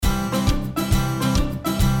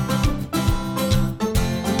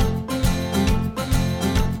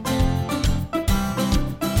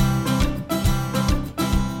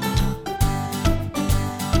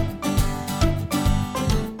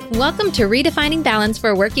Welcome to Redefining Balance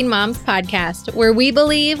for Working Moms podcast, where we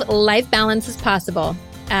believe life balance is possible.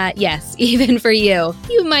 Yes, even for you.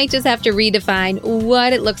 You might just have to redefine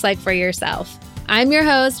what it looks like for yourself. I'm your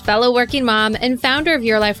host, fellow working mom, and founder of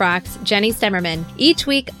Your Life Rocks, Jenny Stemmerman. Each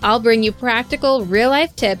week, I'll bring you practical,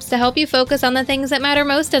 real-life tips to help you focus on the things that matter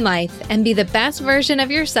most in life and be the best version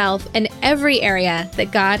of yourself in every area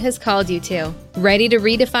that God has called you to. Ready to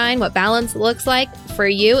redefine what balance looks like for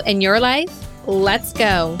you and your life? Let's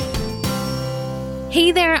go.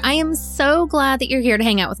 Hey there, I am so glad that you're here to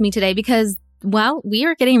hang out with me today because, well, we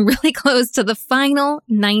are getting really close to the final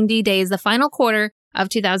 90 days, the final quarter of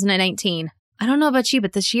 2019. I don't know about you,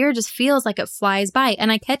 but this year just feels like it flies by, and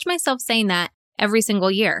I catch myself saying that every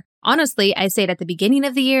single year. Honestly, I say it at the beginning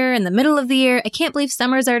of the year, in the middle of the year. I can't believe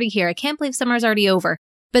summer's already here. I can't believe summer's already over.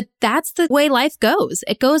 But that's the way life goes.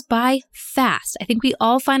 It goes by fast. I think we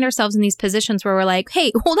all find ourselves in these positions where we're like,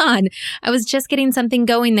 hey, hold on. I was just getting something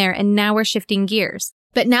going there and now we're shifting gears.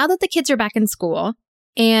 But now that the kids are back in school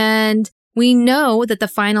and we know that the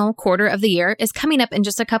final quarter of the year is coming up in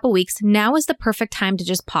just a couple weeks, now is the perfect time to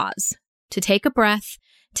just pause, to take a breath,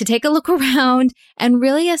 to take a look around and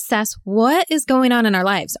really assess what is going on in our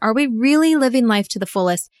lives. Are we really living life to the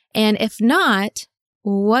fullest? And if not,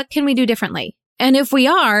 what can we do differently? And if we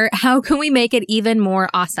are, how can we make it even more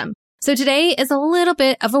awesome? So today is a little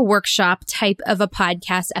bit of a workshop type of a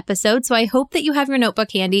podcast episode. So I hope that you have your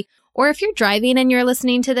notebook handy, or if you're driving and you're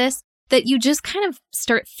listening to this, that you just kind of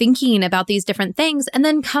start thinking about these different things and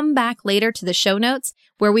then come back later to the show notes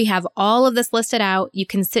where we have all of this listed out. You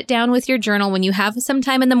can sit down with your journal when you have some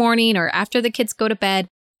time in the morning or after the kids go to bed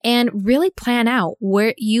and really plan out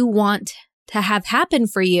where you want to have happen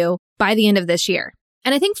for you by the end of this year.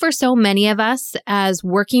 And I think for so many of us as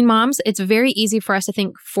working moms, it's very easy for us to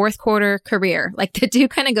think fourth quarter career, like the two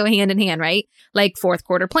kind of go hand in hand, right? Like fourth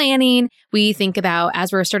quarter planning. We think about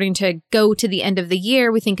as we're starting to go to the end of the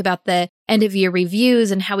year, we think about the end of year reviews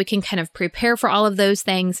and how we can kind of prepare for all of those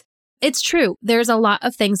things. It's true. There's a lot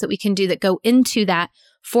of things that we can do that go into that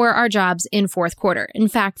for our jobs in fourth quarter. In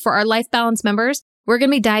fact, for our Life Balance members, we're going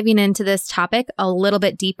to be diving into this topic a little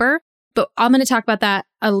bit deeper, but I'm going to talk about that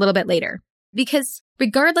a little bit later. Because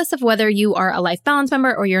regardless of whether you are a Life Balance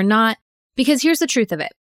member or you're not, because here's the truth of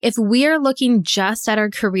it. If we're looking just at our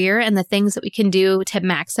career and the things that we can do to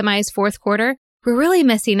maximize fourth quarter, we're really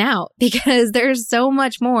missing out because there's so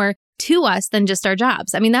much more to us than just our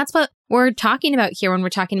jobs. I mean, that's what we're talking about here when we're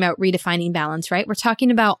talking about redefining balance, right? We're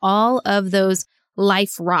talking about all of those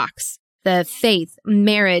life rocks, the faith,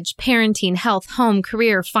 marriage, parenting, health, home,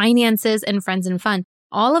 career, finances, and friends and fun.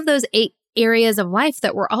 All of those 8 areas of life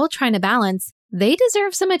that we're all trying to balance, they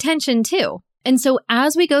deserve some attention too. And so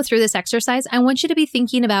as we go through this exercise, I want you to be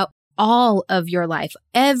thinking about all of your life,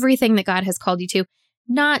 everything that God has called you to,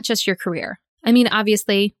 not just your career. I mean,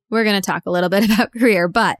 obviously, we're going to talk a little bit about career,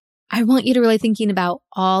 but I want you to really thinking about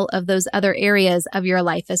all of those other areas of your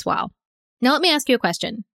life as well. Now, let me ask you a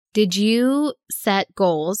question. Did you set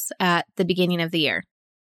goals at the beginning of the year?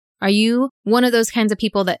 Are you one of those kinds of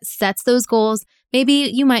people that sets those goals?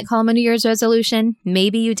 Maybe you might call them a New Year's resolution.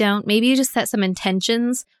 Maybe you don't. Maybe you just set some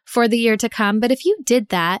intentions for the year to come. But if you did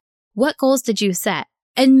that, what goals did you set?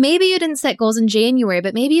 And maybe you didn't set goals in January,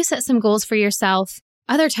 but maybe you set some goals for yourself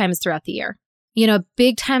other times throughout the year. You know,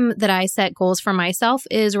 big time that I set goals for myself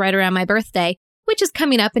is right around my birthday, which is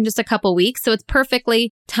coming up in just a couple weeks. So it's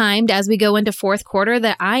perfectly timed as we go into fourth quarter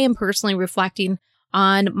that I am personally reflecting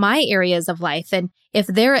on my areas of life and if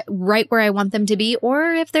they're right where I want them to be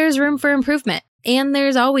or if there's room for improvement. And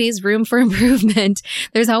there's always room for improvement.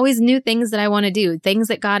 There's always new things that I want to do, things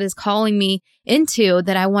that God is calling me into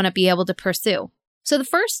that I want to be able to pursue. So the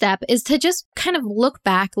first step is to just kind of look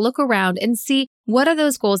back, look around and see what are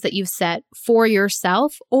those goals that you've set for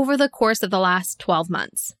yourself over the course of the last 12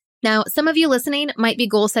 months. Now, some of you listening might be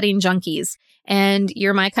goal-setting junkies, and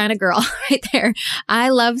you're my kind of girl right there. I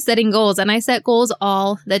love setting goals, and I set goals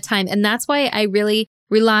all the time. And that's why I really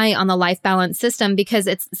rely on the Life Balance system because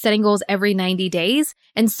it's setting goals every 90 days.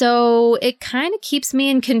 And so it kind of keeps me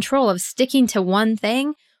in control of sticking to one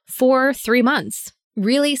thing for 3 months,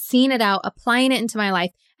 really seeing it out, applying it into my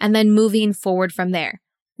life, and then moving forward from there.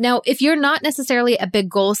 Now, if you're not necessarily a big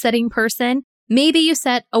goal-setting person, maybe you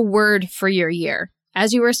set a word for your year.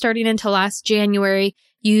 As you were starting into last January,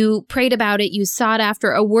 you prayed about it, you sought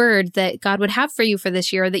after a word that God would have for you for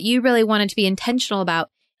this year that you really wanted to be intentional about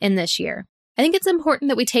in this year. I think it's important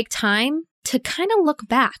that we take time to kind of look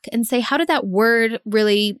back and say, how did that word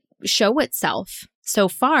really show itself so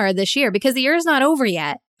far this year? Because the year is not over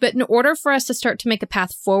yet. But in order for us to start to make a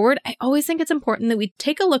path forward, I always think it's important that we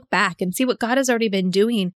take a look back and see what God has already been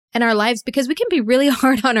doing in our lives because we can be really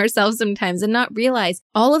hard on ourselves sometimes and not realize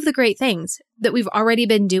all of the great things that we've already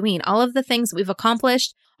been doing, all of the things we've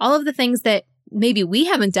accomplished, all of the things that maybe we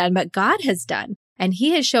haven't done, but God has done. And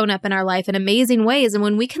He has shown up in our life in amazing ways. And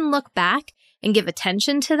when we can look back and give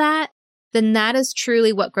attention to that, then that is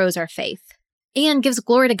truly what grows our faith and gives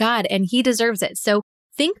glory to God, and He deserves it. So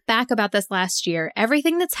think back about this last year,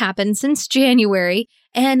 everything that's happened since January,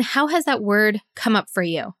 and how has that word come up for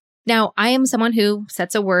you? Now, I am someone who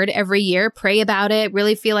sets a word every year, pray about it,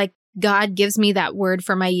 really feel like God gives me that word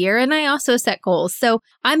for my year, and I also set goals. So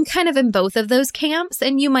I'm kind of in both of those camps,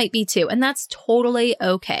 and you might be too, and that's totally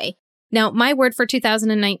okay. Now, my word for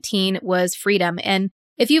 2019 was freedom, and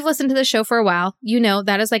if you've listened to the show for a while, you know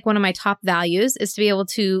that is like one of my top values is to be able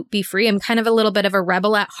to be free. I'm kind of a little bit of a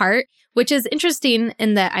rebel at heart, which is interesting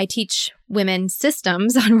in that I teach women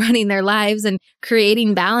systems on running their lives and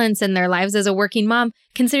creating balance in their lives as a working mom,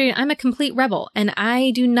 considering I'm a complete rebel and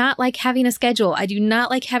I do not like having a schedule. I do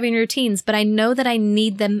not like having routines, but I know that I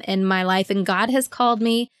need them in my life, and God has called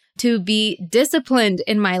me to be disciplined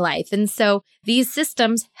in my life. And so these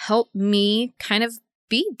systems help me kind of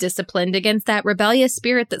be disciplined against that rebellious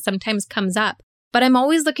spirit that sometimes comes up. But I'm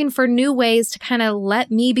always looking for new ways to kind of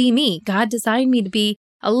let me be me. God designed me to be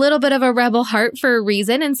a little bit of a rebel heart for a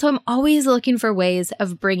reason. And so I'm always looking for ways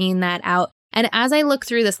of bringing that out. And as I look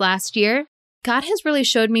through this last year, God has really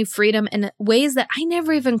showed me freedom in ways that I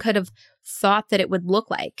never even could have thought that it would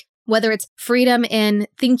look like. Whether it's freedom in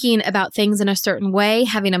thinking about things in a certain way,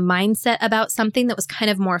 having a mindset about something that was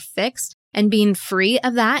kind of more fixed, and being free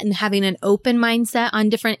of that and having an open mindset on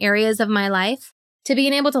different areas of my life, to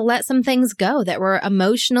being able to let some things go that were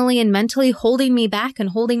emotionally and mentally holding me back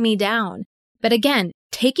and holding me down. But again,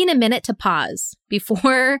 taking a minute to pause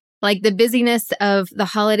before like the busyness of the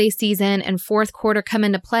holiday season and fourth quarter come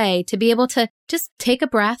into play, to be able to just take a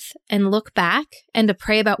breath and look back and to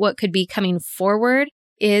pray about what could be coming forward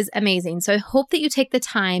is amazing. So I hope that you take the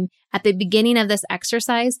time at the beginning of this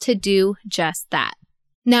exercise to do just that.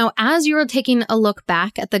 Now, as you're taking a look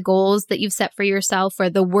back at the goals that you've set for yourself or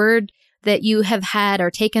the word that you have had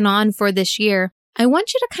or taken on for this year, I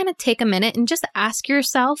want you to kind of take a minute and just ask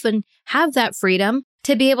yourself and have that freedom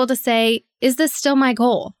to be able to say, is this still my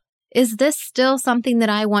goal? Is this still something that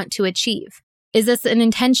I want to achieve? Is this an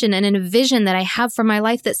intention and a vision that I have for my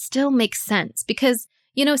life that still makes sense? Because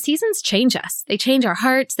seasons change us. They change our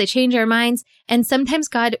hearts, they change our minds, and sometimes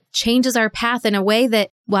God changes our path in a way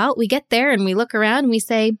that, we get there and we look around and we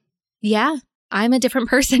say, yeah, I'm a different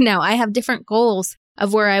person now. I have different goals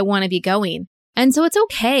of where I want to be going. And so it's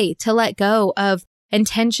okay to let go of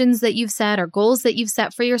intentions that you've set or goals that you've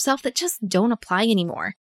set for yourself that just don't apply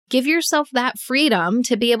anymore. Give yourself that freedom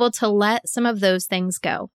to be able to let some of those things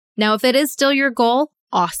go. Now, if it is still your goal,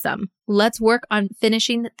 awesome. Let's work on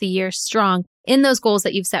finishing the year strong in those goals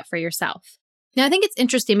that you've set for yourself. Now, I think it's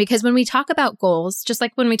interesting because when we talk about goals, just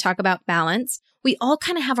like when we talk about balance, we all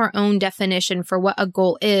kind of have our own definition for what a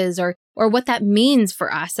goal is or what that means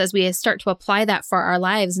for us as we start to apply that for our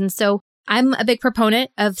lives. And so I'm a big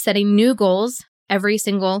proponent of setting new goals every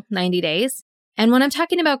single 90 days. And when I'm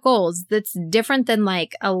talking about goals, that's different than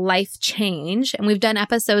like a life change. And we've done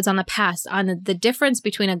episodes on the past on the difference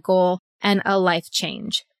between a goal and a life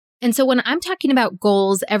change. And so when I'm talking about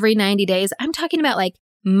goals every 90 days, I'm talking about like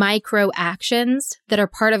micro actions that are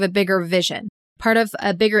part of a bigger vision, part of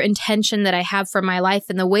a bigger intention that I have for my life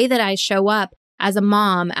and the way that I show up as a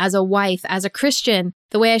mom, as a wife, as a Christian,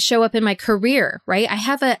 the way I show up in my career, right? I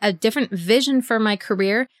have a different vision for my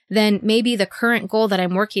career than maybe the current goal that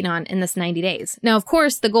I'm working on in this 90 days. Now, of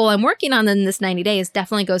course, the goal I'm working on in this 90 days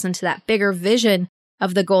definitely goes into that bigger vision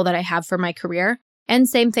of the goal that I have for my career. And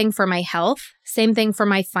same thing for my health, same thing for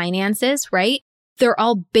my finances, right? They're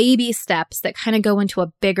all baby steps that kind of go into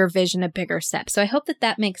a bigger vision, a bigger step. So I hope that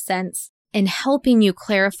that makes sense in helping you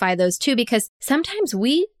clarify those two, because sometimes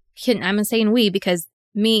we can, I'm saying we because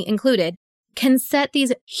me included, can set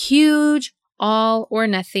these huge all or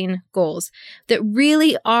nothing goals that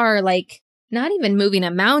really are like not even moving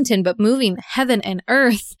a mountain, but moving heaven and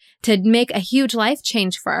earth to make a huge life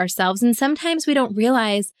change for ourselves. And sometimes we don't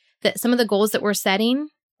realize that some of the goals that we're setting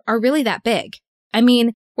are really that big. I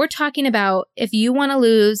mean, we're talking about if you want to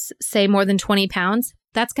lose, say, more than 20 pounds,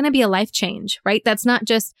 that's going to be a life change, right? That's not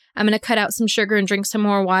just, I'm going to cut out some sugar and drink some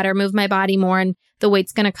more water, move my body more, and the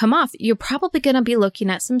weight's going to come off. You're probably going to be looking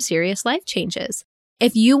at some serious life changes.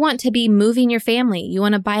 If you want to be moving your family, you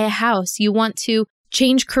want to buy a house, you want to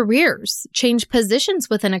change careers, change positions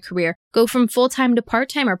within a career, go from full-time to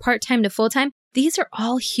part-time or part-time to full-time, these are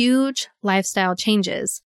all huge lifestyle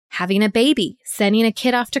changes. Having a baby, sending a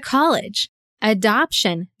kid off to college,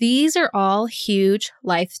 adoption, these are all huge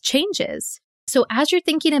life changes. So as you're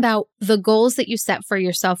thinking about the goals that you set for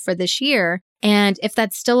yourself for this year, and if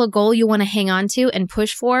that's still a goal you want to hang on to and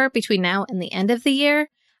push for between now and the end of the year,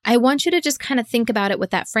 I want you to just kind of think about it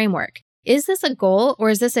with that framework. Is this a goal or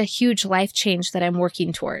is this a huge life change that I'm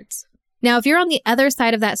working towards? Now, if you're on the other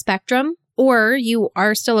side of that spectrum, or you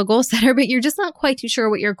are still a goal setter, but you're just not quite too sure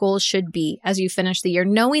what your goals should be as you finish the year,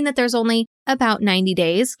 knowing that there's only about 90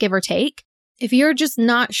 days, give or take. If you're just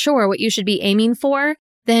not sure what you should be aiming for,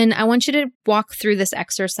 then I want you to walk through this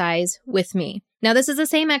exercise with me. Now, this is the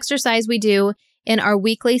same exercise we do in our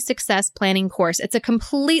weekly success planning course. It's a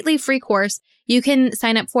completely free course. You can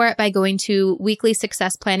sign up for it by going to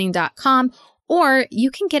weeklysuccessplanning.com, or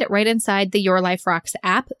you can get it right inside the Your Life Rocks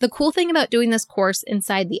app. The cool thing about doing this course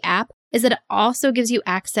inside the app is that it also gives you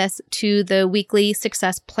access to the weekly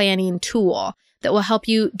success planning tool that will help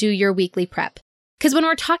you do your weekly prep. Because when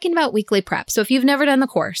we're talking about weekly prep, so if you've never done the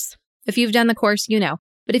course, if you've done the course, you know,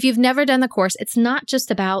 but if you've never done the course, it's not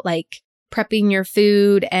just about like prepping your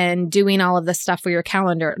food and doing all of the stuff for your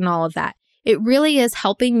calendar and all of that. It really is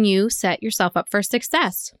helping you set yourself up for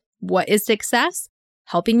success. What is success?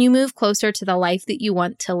 Helping you move closer to the life that you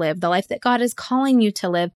want to live, the life that God is calling you to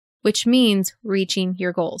live, which means reaching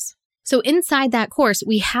your goals. So inside that course,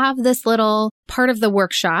 we have this little part of the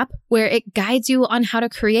workshop where it guides you on how to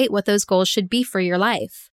create what those goals should be for your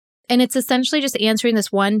life. And it's essentially just answering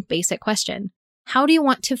this one basic question. How do you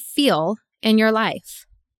want to feel in your life?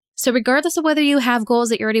 So regardless of whether you have goals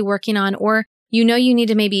that you're already working on, or you know you need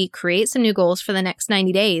to maybe create some new goals for the next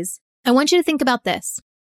 90 days, I want you to think about this.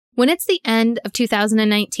 When it's the end of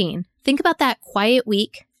 2019, think about that quiet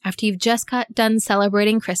week after you've just got done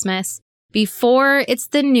celebrating Christmas, before it's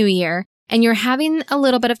the new year, and you're having a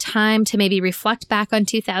little bit of time to maybe reflect back on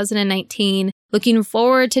 2019, looking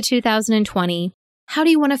forward to 2020. How do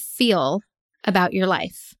you want to feel about your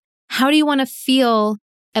life? How do you want to feel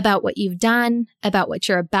about what you've done, about what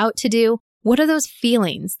you're about to do? What are those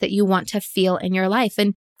feelings that you want to feel in your life?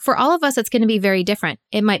 And for all of us, it's going to be very different.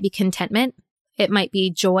 It might be contentment. It might be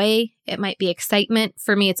joy. It might be excitement.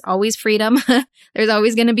 For me, it's always freedom. There's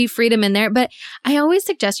always going to be freedom in there. But I always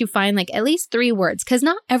suggest you find like at least 3 words, because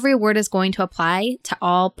not every word is going to apply to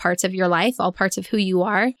all parts of your life, all parts of who you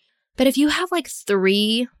are. But if you have like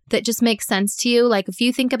 3 that just make sense to you, like if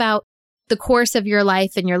you think about the course of your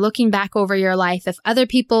life and you're looking back over your life, if other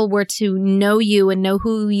people were to know you and know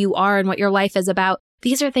who you are and what your life is about,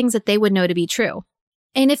 these are things that they would know to be true.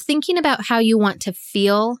 And if thinking about how you want to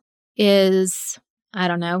feel is, I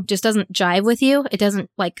don't know, just doesn't jive with you, it doesn't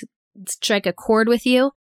like strike a chord with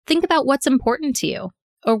you, think about what's important to you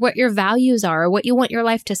or what your values are or what you want your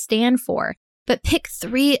life to stand for. But pick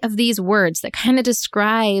 3 of these words that kind of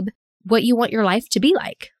describe what you want your life to be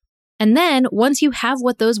like. And then once you have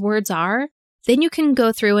what those words are, then you can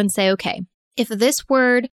go through and say, okay, if this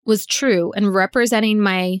word was true and representing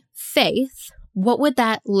my faith, what would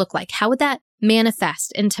that look like? How would that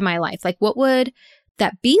manifest into my life? Like, what would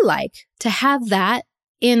that be like to have that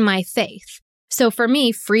in my faith? So for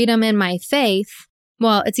me, freedom in my faith,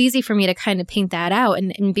 well, it's easy for me to kind of paint that out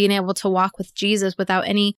and being able to walk with Jesus without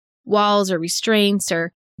any walls or restraints,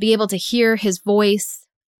 or be able to hear his voice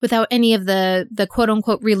without any of the quote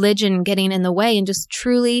unquote religion getting in the way, and just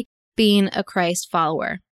truly being a Christ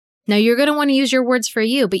follower. Now you're going to want to use your words for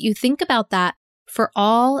you, but you think about that for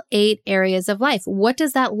all 8 areas of life. What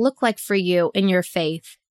does that look like for you in your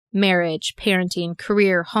faith? Marriage, parenting,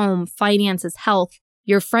 career, home, finances, health,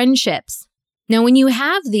 your friendships. Now, when you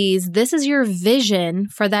have these, this is your vision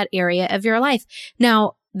for that area of your life.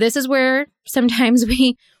 Now, this is where sometimes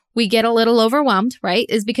we get a little overwhelmed, right?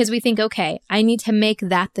 Is because we think, okay, I need to make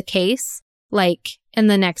that the case, like in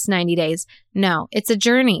the next 90 days. No, it's a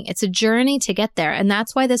journey. It's a journey to get there. And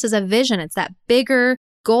that's why this is a vision. It's that bigger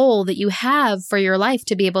goal that you have for your life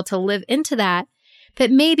to be able to live into that. But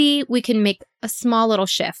maybe we can make a small little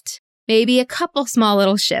shift, maybe a couple small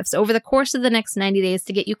little shifts over the course of the next 90 days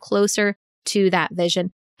to get you closer to that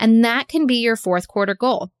vision. And that can be your 4th quarter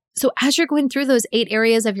goal. So as you're going through those 8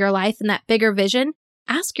 areas of your life and that bigger vision,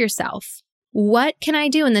 ask yourself, what can I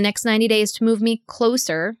do in the next 90 days to move me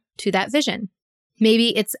closer to that vision?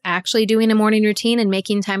 Maybe it's actually doing a morning routine and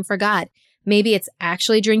making time for God. Maybe it's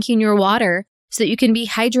actually drinking your water so that you can be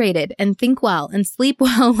hydrated and think well and sleep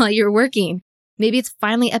well while you're working. Maybe it's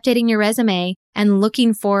finally updating your resume and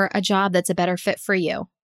looking for a job that's a better fit for you,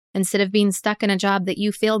 instead of being stuck in a job that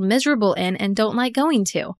you feel miserable in and don't like going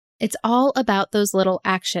to. It's all about those little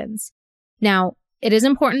actions. Now, it is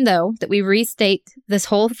important, though, that we restate this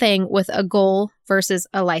whole thing with a goal versus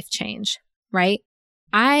a life change, right?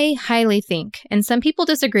 I highly think, and some people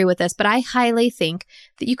disagree with this, but I highly think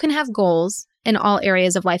that you can have goals in all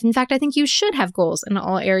areas of life. In fact, I think you should have goals in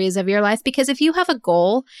all areas of your life, because if you have a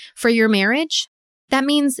goal for your marriage, that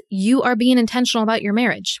means you are being intentional about your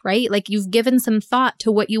marriage, right? Like you've given some thought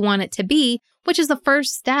to what you want it to be, which is the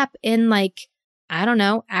first step in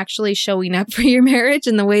actually showing up for your marriage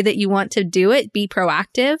in the way that you want to do it, be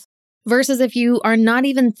proactive. Versus if you are not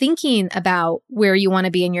even thinking about where you want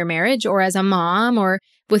to be in your marriage or as a mom or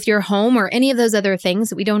with your home or any of those other things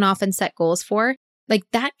that we don't often set goals for, like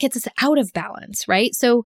that gets us out of balance, right?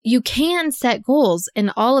 So you can set goals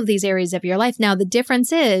in all of these areas of your life. Now, the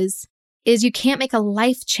difference is you can't make a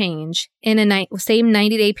life change in a same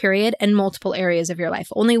 90-day period in multiple areas of your life,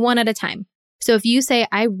 only one at a time. So if you say,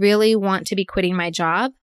 I really want to be quitting my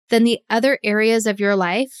job, then the other areas of your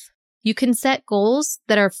life, you can set goals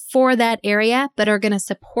that are for that area, but are going to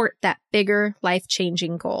support that bigger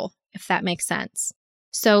life-changing goal, if that makes sense.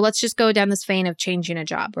 So let's just go down this vein of changing a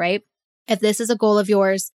job, right? If this is a goal of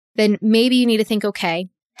yours, then maybe you need to think, okay,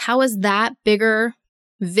 how is that bigger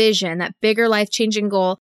vision, that bigger life-changing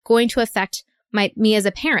goal going to affect me as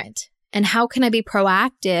a parent? And how can I be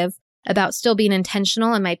proactive about still being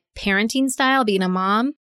intentional in my parenting style, being a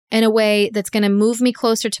mom, in a way that's going to move me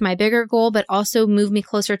closer to my bigger goal, but also move me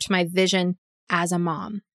closer to my vision as a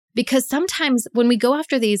mom? Because sometimes when we go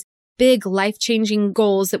after these big life-changing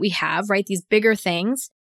goals that we have, right, these bigger things,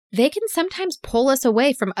 they can sometimes pull us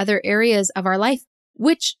away from other areas of our life,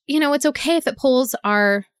 which, it's okay if it pulls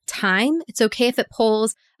our time. It's okay if it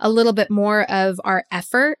pulls a little bit more of our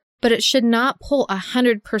effort, but it should not pull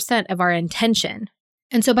 100% of our intention.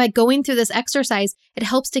 And so by going through this exercise, it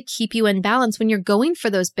helps to keep you in balance when you're going for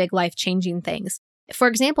those big life-changing things. For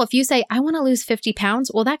example, if you say, I want to lose 50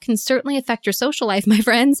 pounds, well, that can certainly affect your social life, my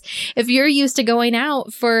friends. If you're used to going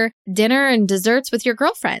out for dinner and desserts with your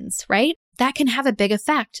girlfriends, right? That can have a big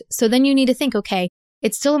effect. So then you need to think, okay,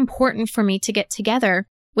 it's still important for me to get together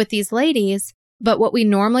with these ladies, but what we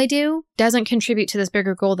normally do doesn't contribute to this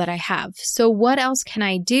bigger goal that I have. So what else can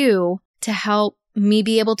I do to help me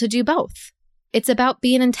be able to do both? It's about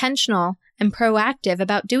being intentional and proactive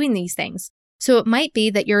about doing these things. So it might be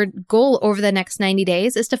that your goal over the next 90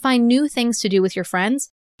 days is to find new things to do with your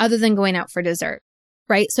friends other than going out for dessert,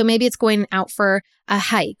 right? So maybe it's going out for a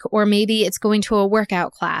hike, or maybe it's going to a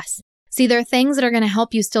workout class. See, there are things that are going to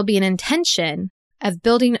help you still be in intention of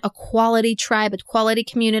building a quality tribe, a quality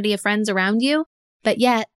community of friends around you, but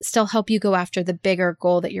yet still help you go after the bigger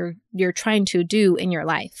goal that you're trying to do in your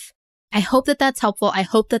life. I hope that that's helpful. I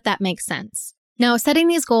hope that that makes sense. Now, setting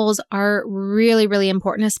these goals are really, really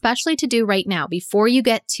important, especially to do right now before you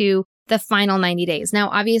get to the final 90 days. Now,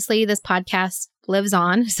 obviously, this podcast lives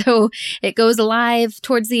on, so it goes live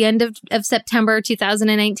towards the end of September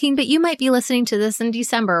 2019, but you might be listening to this in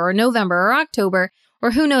December or November or October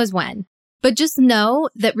or who knows when. But just know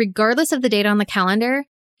that regardless of the date on the calendar,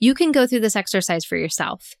 you can go through this exercise for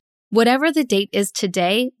yourself. Whatever the date is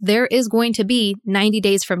today, there is going to be 90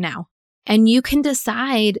 days from now. And you can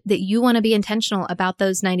decide that you want to be intentional about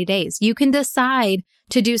those 90 days. You can decide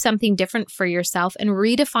to do something different for yourself and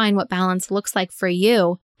redefine what balance looks like for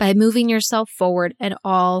you by moving yourself forward in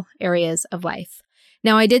all areas of life.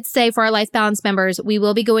 Now, I did say for our Life Balance members, we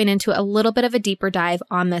will be going into a little bit of a deeper dive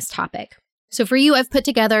on this topic. So for you, I've put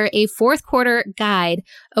together a fourth quarter guide,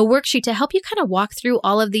 a worksheet to help you kind of walk through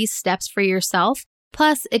all of these steps for yourself.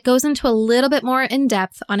 Plus, it goes into a little bit more in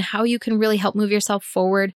depth on how you can really help move yourself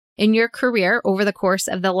forward in your career over the course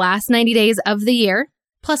of the last 90 days of the year.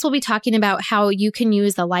 Plus, we'll be talking about how you can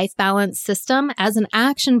use the Life Balance system as an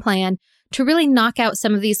action plan to really knock out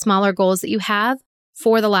some of these smaller goals that you have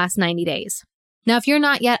for the last 90 days. Now, if you're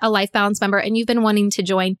not yet a Life Balance member and you've been wanting to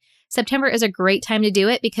join, September is a great time to do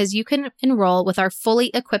it because you can enroll with our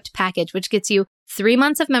fully equipped package, which gets you 3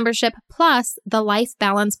 months of membership plus the Life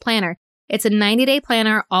Balance Planner. It's a 90-day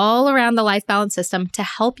planner all around the Life Balance system to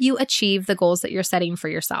help you achieve the goals that you're setting for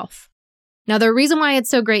yourself. Now, the reason why it's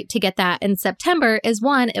so great to get that in September is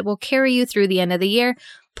one, it will carry you through the end of the year.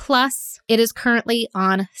 Plus, it is currently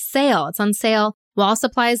on sale. It's on sale while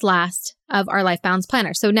supplies last of our Life Balance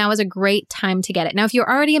Planner. So now is a great time to get it. Now, if you're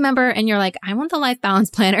already a member and you're like, I want the Life Balance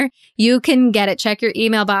Planner, you can get it. Check your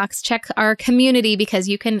email box, check our community because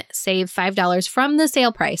you can save $5 from the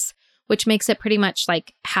sale price, which makes it pretty much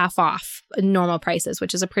like half off normal prices,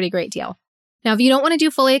 which is a pretty great deal. Now, if you don't want to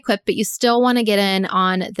do fully equipped, but you still want to get in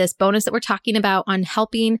on this bonus that we're talking about on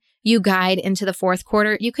helping you guide into the fourth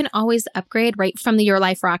quarter, you can always upgrade right from the Your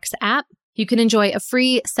Life Rocks app. You can enjoy a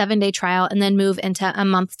free 7-day trial and then move into a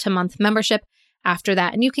month-to-month membership after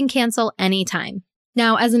that, and you can cancel anytime.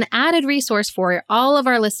 Now, as an added resource for all of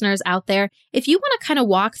our listeners out there, if you want to kind of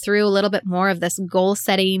walk through a little bit more of this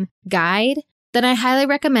goal-setting guide, then I highly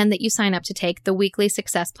recommend that you sign up to take the weekly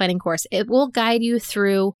success planning course. It will guide you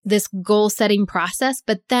through this goal setting process,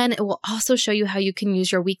 but then it will also show you how you can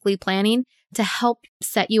use your weekly planning to help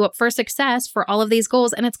set you up for success for all of these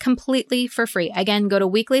goals. And it's completely for free. Again, go to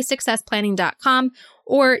weeklysuccessplanning.com,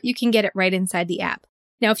 or you can get it right inside the app.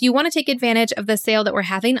 Now, if you want to take advantage of the sale that we're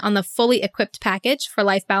having on the fully equipped package for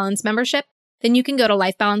Life Balance membership, then you can go to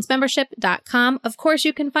lifebalancemembership.com. Of course,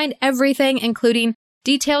 you can find everything, including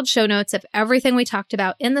detailed show notes of everything we talked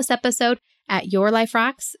about in this episode at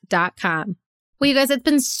yourliferocks.com. Well, you guys, it's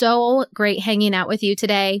been so great hanging out with you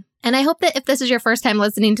today. And I hope that if this is your first time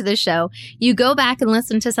listening to this show, you go back and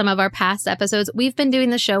listen to some of our past episodes. We've been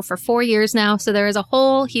doing the show for 4 years now, so there is a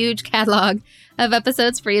whole huge catalog of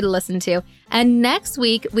episodes for you to listen to. And next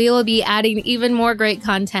week, we will be adding even more great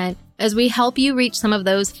content as we help you reach some of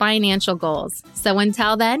those financial goals. So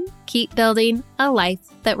until then, keep building a life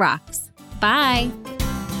that rocks. Bye.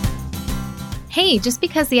 Hey, just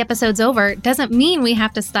because the episode's over doesn't mean we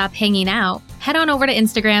have to stop hanging out. Head on over to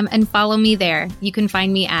Instagram and follow me there. You can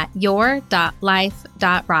find me at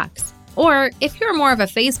your.life.rocks. Or if you're more of a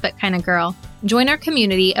Facebook kind of girl, join our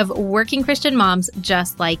community of working Christian moms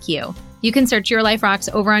just like you. You can search Your Life Rocks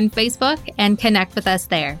over on Facebook and connect with us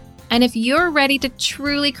there. And if you're ready to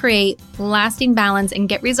truly create lasting balance and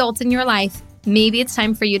get results in your life, maybe it's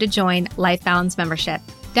time for you to join Life Balance membership.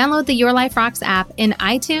 Download the Your Life Rocks app in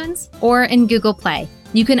iTunes or in Google Play.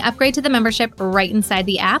 You can upgrade to the membership right inside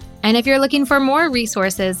the app. And if you're looking for more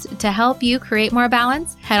resources to help you create more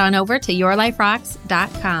balance, head on over to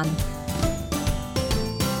yourliferocks.com.